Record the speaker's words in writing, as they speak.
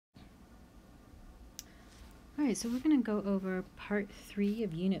All right, so we're going to go over part 3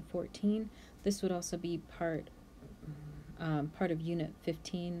 of Unit 14. This would also be part of Unit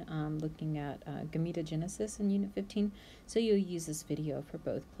 15, looking at gametogenesis in Unit 15. So you'll use this video for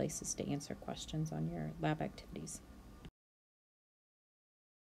both places to answer questions on your lab activities.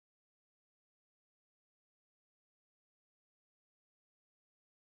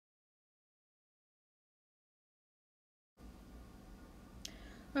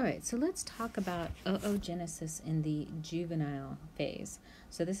 All right, so let's talk about oogenesis in the juvenile phase.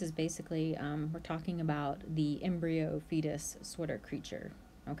 So this is basically, we're talking about the embryo fetus sort of creature,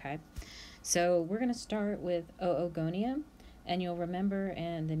 okay? So we're going to start with oogonia, and you'll remember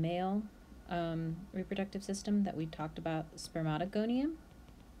in the male reproductive system that we talked about spermatogonia,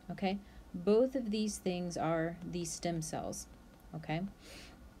 okay? Both of these things are the stem cells, okay?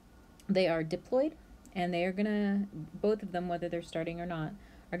 They are diploid, and they are going to, both of them, whether they're starting or not,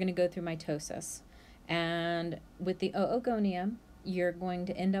 are going to go through mitosis. And with the oogonia, you're going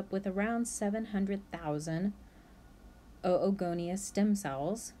to end up with around 700,000 oogonia stem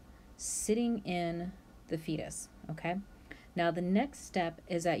cells sitting in the fetus, okay? Now, the next step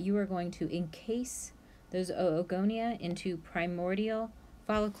is that you are going to encase those oogonia into primordial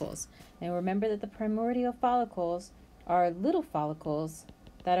follicles. And remember that the primordial follicles are little follicles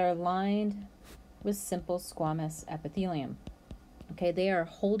that are lined with simple squamous epithelium. Okay, they are a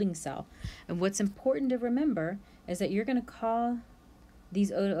holding cell. And what's important to remember is that you're going to call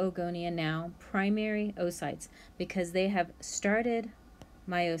these oogonia now primary oocytes because they have started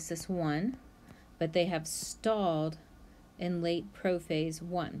meiosis 1, but they have stalled in late prophase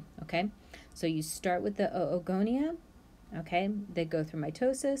 1, okay? So you start with the oogonia, okay? They go through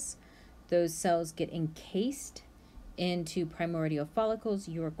mitosis. Those cells get encased into primordial follicles.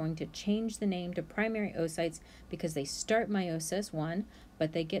 You are going to change the name to primary oocytes because they start meiosis 1,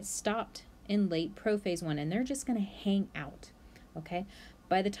 but they get stopped in late prophase 1, and they're just going to hang out, okay?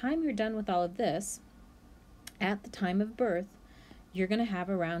 By the time you're done with all of this, at the time of birth, you're going to have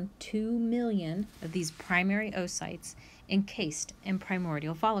around 2 million of these primary oocytes encased in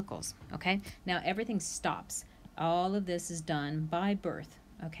primordial follicles, okay? Now everything stops. All of this is done by birth,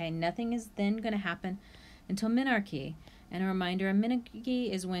 okay? Nothing is then going to happen until menarche. And a reminder, a menarche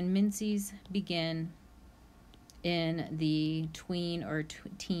is when menses begin in the tween or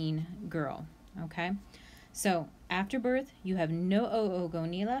teen girl, okay? So after birth, you have no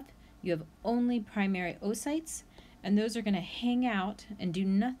oogonia left. You have only primary oocytes, and those are going to hang out and do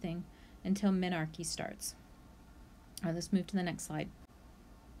nothing until menarche starts. All right, let's move to the next slide.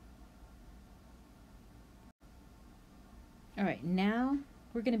 All right, now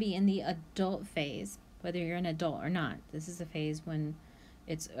we're going to be in the adult phase. Whether you're an adult or not, this is a phase when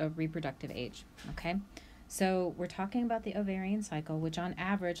it's a reproductive age, okay? So we're talking about the ovarian cycle, which on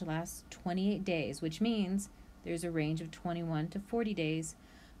average lasts 28 days, which means there's a range of 21 to 40 days.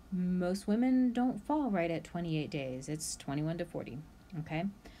 Most women don't fall right at 28 days. It's 21 to 40, okay?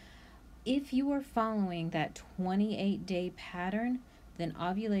 If you are following that 28-day pattern, then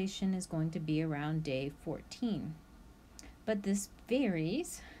ovulation is going to be around day 14. But this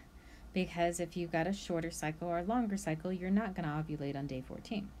varies, because if you've got a shorter cycle or a longer cycle, you're not going to ovulate on day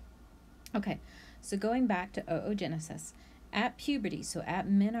 14. Okay, so going back to oogenesis, at puberty, so at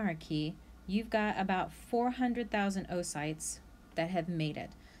menarche, you've got about 400,000 oocytes that have made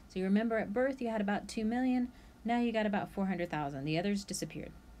it. So you remember at birth you had about 2 million, now you got about 400,000. The others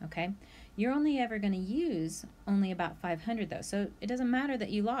disappeared, okay? You're only ever going to use only about 500 though, so it doesn't matter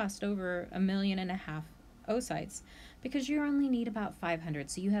that you lost over 1.5 million oocytes, because you only need about 500,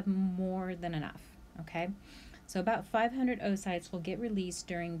 so you have more than enough, okay? So about 500 oocytes will get released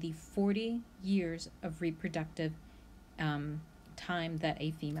during the 40 years of reproductive time that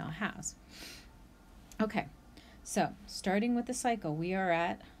a female has. Okay, so starting with the cycle, we are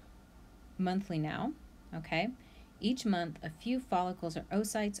at monthly now, okay? Each month, a few follicles or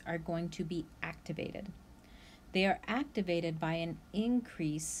oocytes are going to be activated. They are activated by an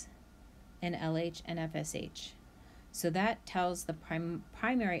increase in LH and FSH. So that tells the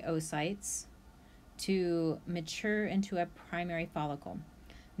primary oocytes to mature into a primary follicle.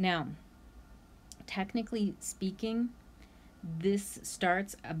 Now, technically speaking, this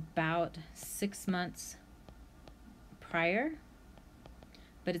starts about 6 months prior,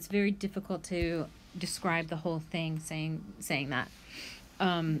 but it's very difficult to describe the whole thing saying that.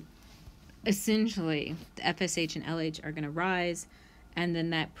 Essentially, the FSH and LH are going to rise, and then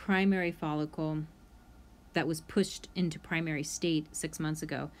that primary follicle that was pushed into primary state 6 months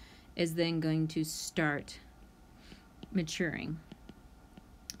ago is then going to start maturing,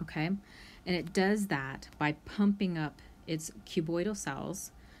 okay? And it does that by pumping up its cuboidal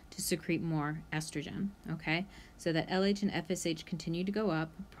cells to secrete more estrogen, okay? So that LH and FSH continue to go up.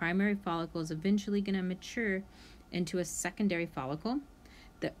 Primary follicle is eventually going to mature into a secondary follicle.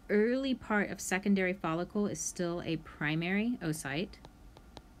 The early part of secondary follicle is still a primary oocyte.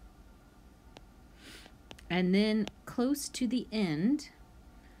 And then close to the end,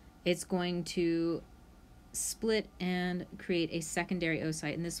 it's going to split and create a secondary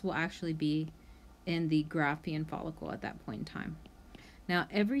oocyte, and this will actually be in the Graafian follicle at that point in time. Now,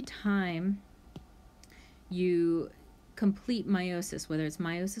 every time you complete meiosis, whether it's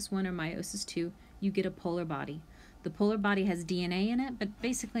meiosis 1 or meiosis 2, you get a polar body. The polar body has DNA in it, but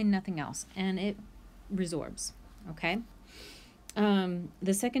basically nothing else, and it resorbs, okay?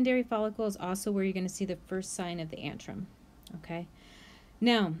 The secondary follicle is also where you're going to see the first sign of the antrum, okay?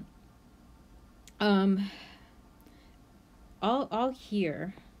 Now, all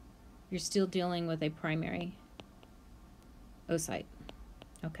here, you're still dealing with a primary oocyte,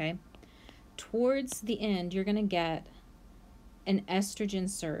 okay? Towards the end, you're going to get an estrogen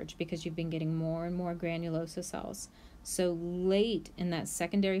surge because you've been getting more and more granulosa cells. So late in that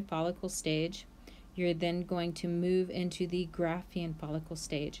secondary follicle stage, you're then going to move into the Graafian follicle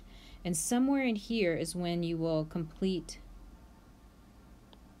stage. And somewhere in here is when you will complete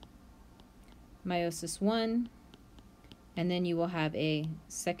meiosis 1, and then you will have a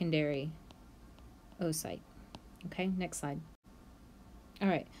secondary oocyte. Okay, next slide. All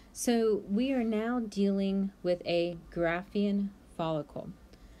right, so we are now dealing with a Graafian follicle.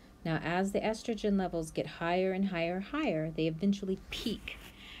 Now, as the estrogen levels get higher and higher, they eventually peak,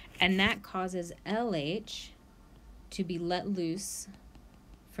 and that causes LH to be let loose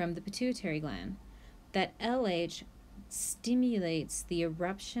from the pituitary gland. That LH stimulates the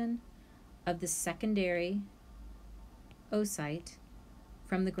eruption of the secondary oocyte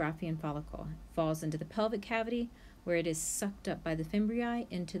from the Graafian follicle. It falls into the pelvic cavity, where it is sucked up by the fimbriae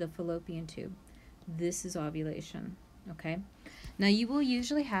into the fallopian tube. This is ovulation, okay? Now, you will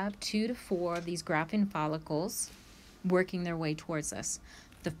usually have 2 to 4 of these Graafian follicles working their way towards us.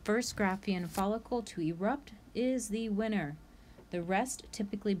 The first Graafian follicle to erupt is the winner. The rest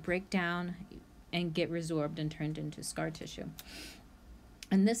typically break down and get resorbed and turned into scar tissue.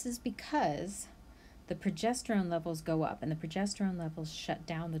 And this is because the progesterone levels go up, and the progesterone levels shut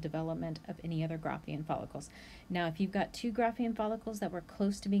down the development of any other Graafian follicles. Now, if you've got 2 Graafian follicles that were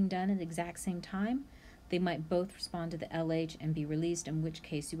close to being done at the exact same time, they might both respond to the LH and be released, in which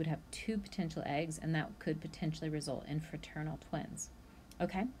case you would have 2 potential eggs, and that could potentially result in fraternal twins.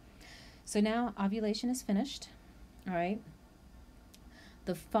 Okay, so now ovulation is finished, all right?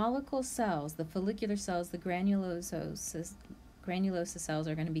 The follicle cells, the follicular cells, the granulosa cells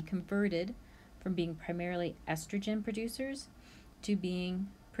are going to be converted from being primarily estrogen producers to being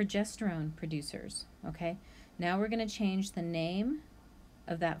progesterone producers, okay? Now we're going to change the name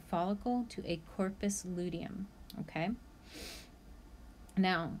of that follicle to a corpus luteum, okay?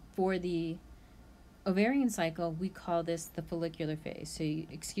 Now, for the ovarian cycle, we call this the follicular phase. So, the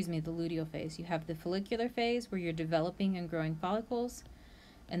luteal phase. You have the follicular phase where you're developing and growing follicles,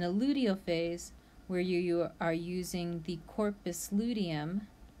 and the luteal phase where you are using the corpus luteum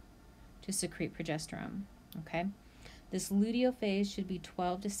to secrete progesterone, okay? This luteal phase should be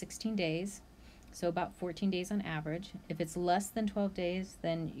 12 to 16 days, so about 14 days on average. If it's less than 12 days,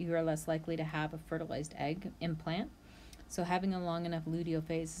 then you are less likely to have a fertilized egg implant. So having a long enough luteal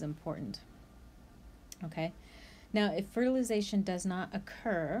phase is important, okay? Now, if fertilization does not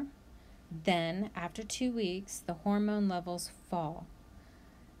occur, then after 2 weeks, the hormone levels fall.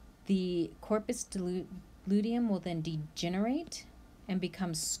 The corpus luteum will then degenerate and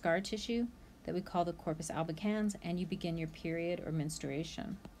become scar tissue that we call the corpus albicans, and you begin your period or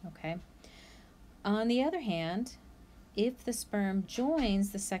menstruation, okay? On the other hand, if the sperm joins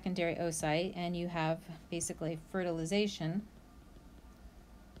the secondary oocyte and you have basically fertilization,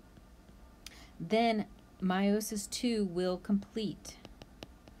 then meiosis 2 will complete.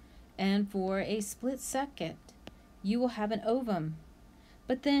 And for a split second, you will have an ovum.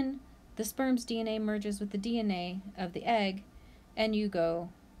 But then the sperm's DNA merges with the DNA of the egg, and you go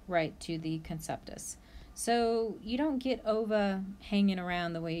right to the conceptus. So you don't get ova hanging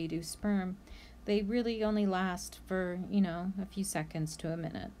around the way you do sperm. They really only last for, a few seconds to a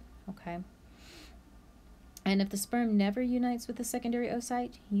minute, okay? And if the sperm never unites with the secondary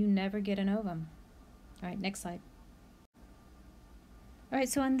oocyte, you never get an ovum. All right, next slide. All right,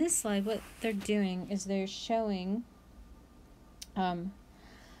 so on this slide, what they're doing is they're showing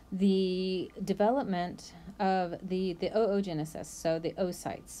the development of the oogenesis, so the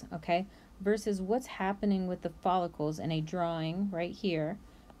oocytes, okay, versus what's happening with the follicles in a drawing right here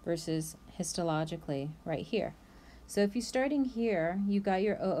versus histologically right here. So if you're starting here, you got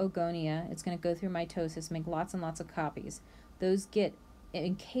your oogonia. It's going to go through mitosis, make lots and lots of copies. Those get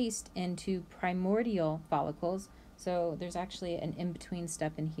encased into primordial follicles. So there's actually an in-between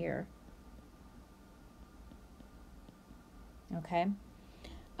step in here. Okay.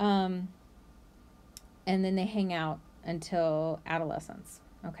 And then they hang out until adolescence.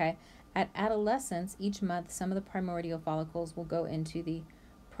 Okay. At adolescence, each month, some of the primordial follicles will go into the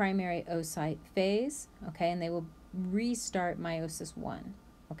primary oocyte phase. Okay. And they will restart meiosis 1.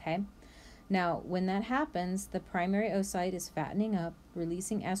 Okay. Now, when that happens, the primary oocyte is fattening up,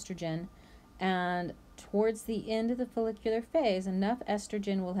 releasing estrogen, and towards the end of the follicular phase, enough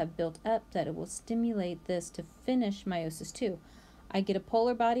estrogen will have built up that it will stimulate this to finish meiosis 2. I get a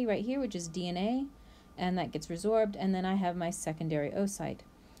polar body right here, which is DNA, and that gets resorbed, and then I have my secondary oocyte.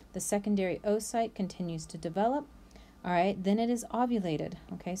 The secondary oocyte continues to develop. All right, then it is ovulated.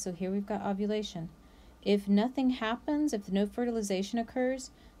 Okay, so here we've got ovulation. If nothing happens, if no fertilization occurs,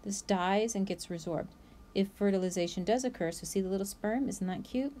 this dies and gets resorbed. If fertilization does occur, so see the little sperm, isn't that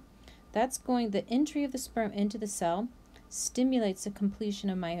cute? That's the entry of the sperm into the cell stimulates the completion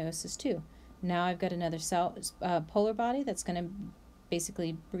of meiosis 2. Now I've got another cell, polar body that's going to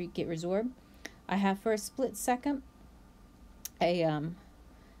basically get resorbed. I have for a split second an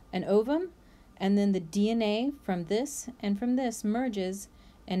ovum, and then the DNA from this and from this merges,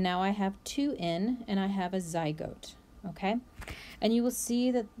 and now I have 2N, and I have a zygote. Okay, and you will see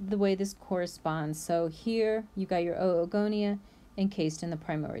that the way this corresponds. So here you got your oogonia encased in the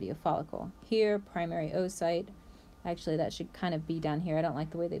primordial follicle. Here, primary oocyte. Actually, that should kind of be down here. I don't like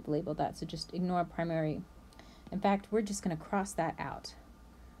the way they've labeled that, so just ignore primary. In fact, we're just going to cross that out.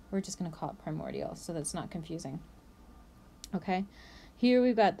 We're just going to call it primordial, so that's not confusing. Okay, here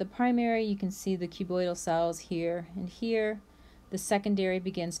we've got the primary. You can see the cuboidal cells here and here. The secondary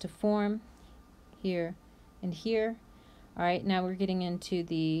begins to form here and here. All right, now we're getting into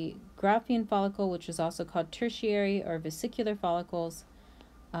the Graafian follicle, which is also called tertiary or vesicular follicles.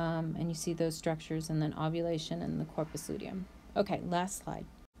 And you see those structures, and then ovulation and the corpus luteum. Okay, last slide.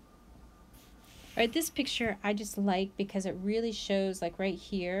 All right, this picture I just like because it really shows, like right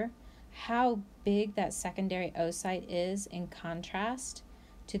here, how big that secondary oocyte is in contrast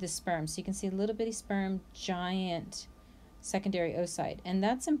to the sperm. So you can see a little bitty sperm, giant secondary oocyte. And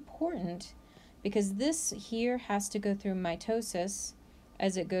that's important because this here has to go through mitosis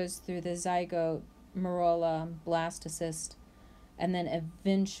as it goes through the zygote, corolla, blastocyst, and then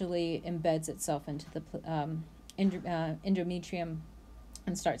eventually embeds itself into the endometrium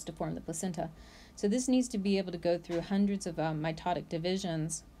and starts to form the placenta. So this needs to be able to go through hundreds of mitotic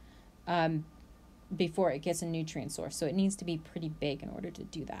divisions before it gets a nutrient source. So it needs to be pretty big in order to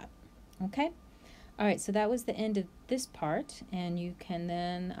do that. Okay? All right, so that was the end of this part, and you can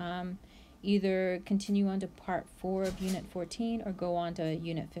then either continue on to part 4 of Unit 14 or go on to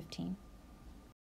Unit 15.